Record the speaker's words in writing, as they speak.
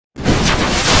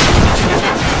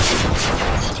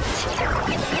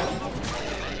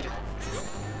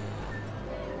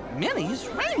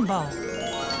rainbow.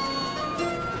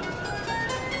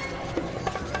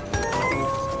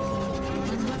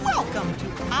 Welcome to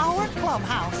our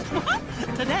clubhouse.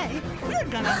 Today, we're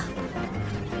gonna...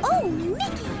 Oh,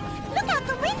 Mickey, look out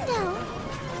the window.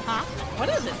 Huh? What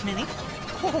is it, Minnie?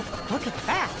 Oh, look at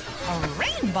that. A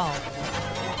rainbow.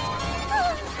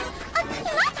 Oh, a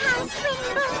clubhouse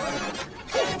rainbow.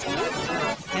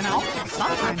 You know,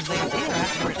 sometimes they appear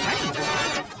after it rains.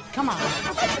 Come on,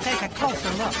 let's take a closer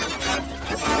look.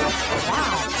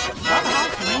 Wow,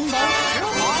 clubhouse rainbows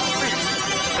sure are pretty.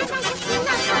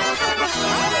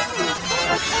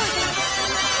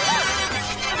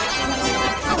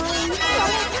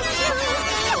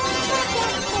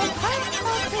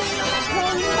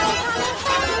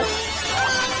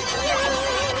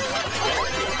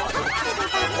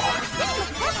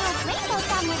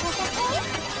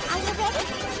 Are you ready?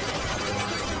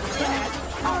 Red,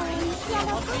 orange,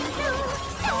 yellow, green, blue.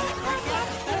 Don't forget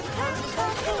the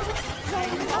purple too.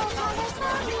 Rainbow colors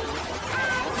for me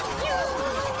and you.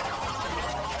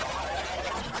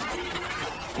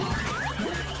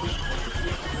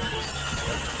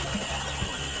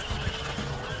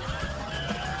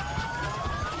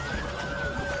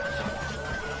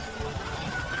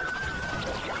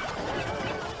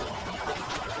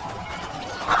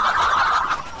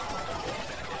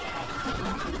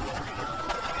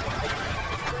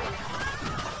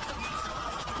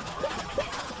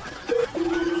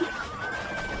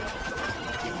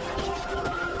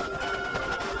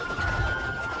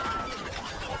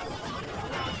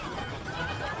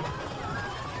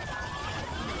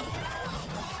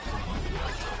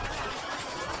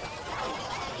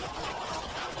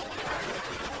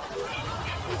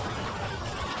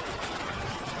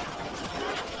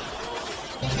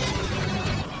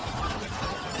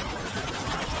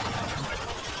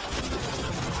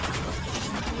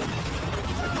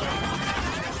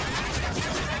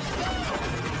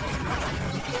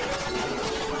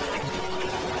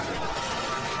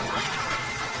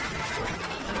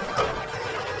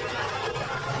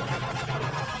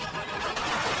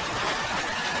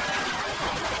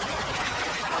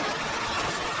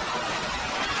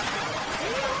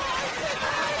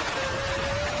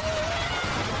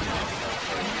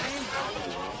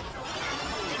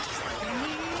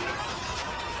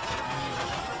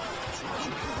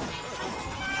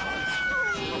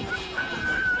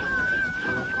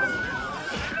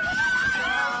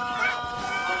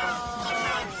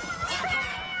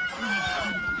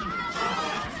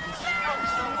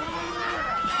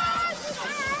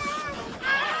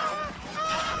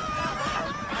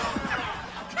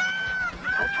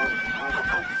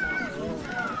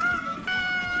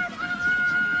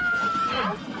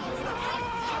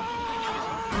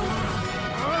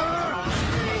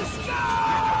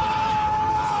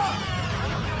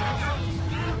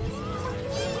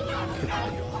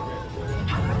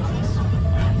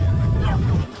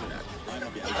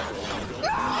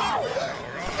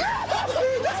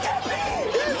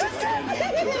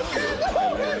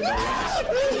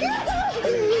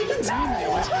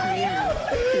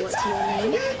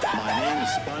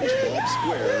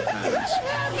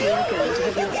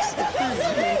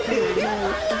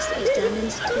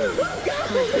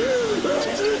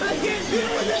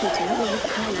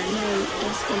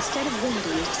 Instead of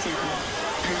Windows 7.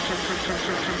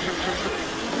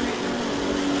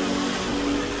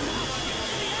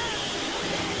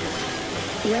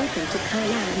 Welcome to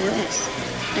Kyoobur OS,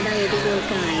 and I will be your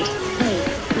guide. Hey,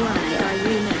 why are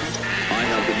you mad? I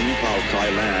have the new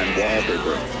Kyoobur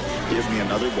wallpaper. Give me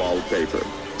another wallpaper.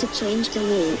 To change the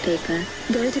wallpaper,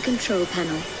 go to Control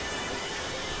Panel.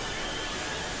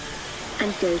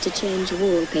 And go to Change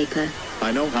Wallpaper.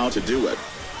 I know how to do it.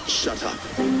 Shut up.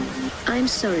 I'm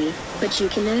sorry, but you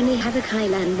can only have a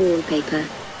Kyoobur wallpaper.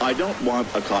 I don't want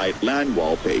a Kyoobur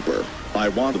wallpaper. I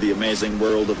want the amazing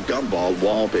world of Gumball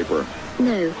wallpaper.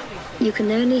 No. You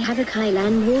can only have a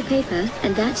Kyoobur wallpaper,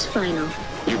 and that's final.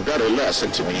 You better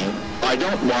listen to me. I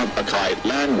don't want a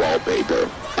Kyoobur wallpaper.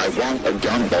 I want a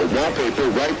Gumball wallpaper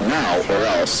right now, or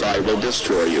else I will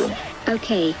destroy you.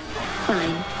 Okay.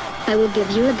 Fine. I will give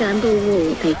you a Gumball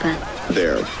wallpaper.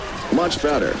 There. Much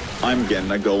better. I'm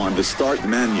gonna go on the start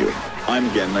menu. I'm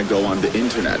gonna go on the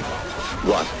internet.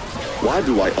 What? Why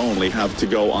do I only have to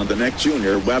go on the Nick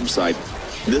Jr. website?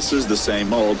 This is the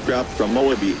same old crap from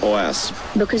Moabi OS.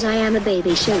 Because I am a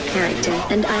baby show character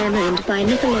and I am owned by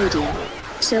Nickelodeon.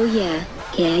 So yeah,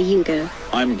 here you go.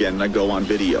 I'm gonna go on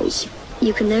videos.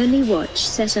 You can only watch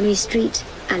Sesame Street,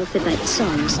 Alphabet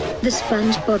Songs, the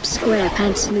SpongeBob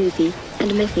SquarePants movie,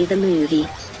 and Miffy the movie.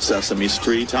 Sesame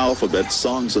Street, Alphabet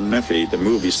Songs, and Miffy the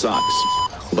movie sucks.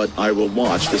 But I will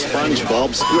watch the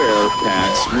SpongeBob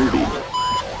SquarePants movie.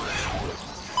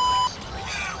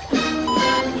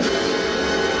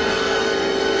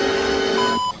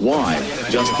 Why?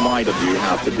 Just why do you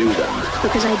have to do that?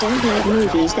 Because I don't like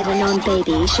movies that are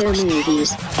non-baby show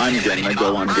movies. I'm gonna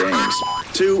go on games.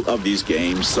 2 of these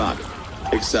games suck.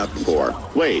 Except for...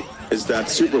 Wait, is that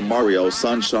Super Mario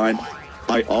Sunshine?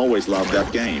 I always loved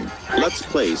that game. Let's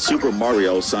play Super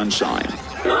Mario Sunshine.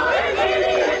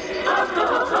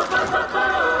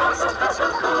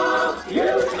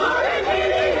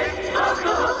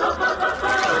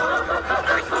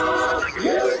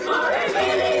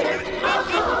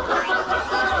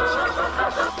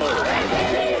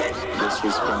 This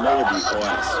was from Melody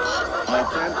OS. I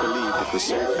can't believe that the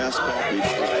song has copied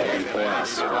Melody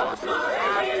OS.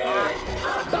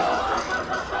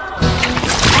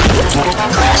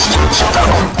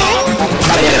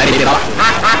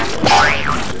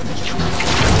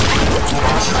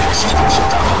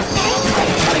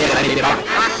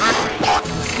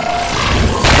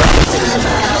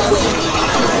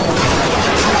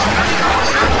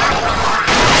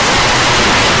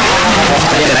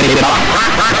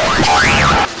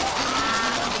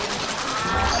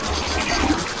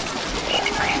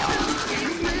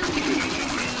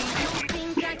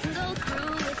 Think I can go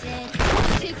through with it.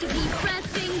 Take a deep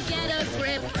breath and get a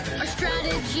grip. Our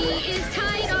strategy is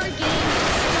tight, our game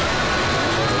is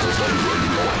strong.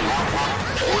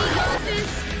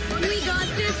 We got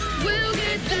this, we'll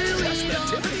get through it all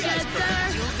together.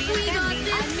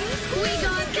 We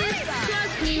got this,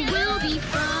 trust me, we'll be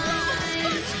fine.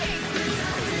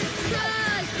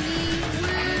 Trust me,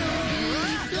 we'll be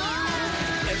fine.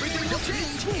 Everything will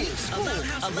change in school.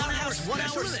 A Loud House 1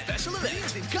 hour special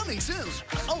event coming soon.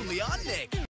 Only on Nick.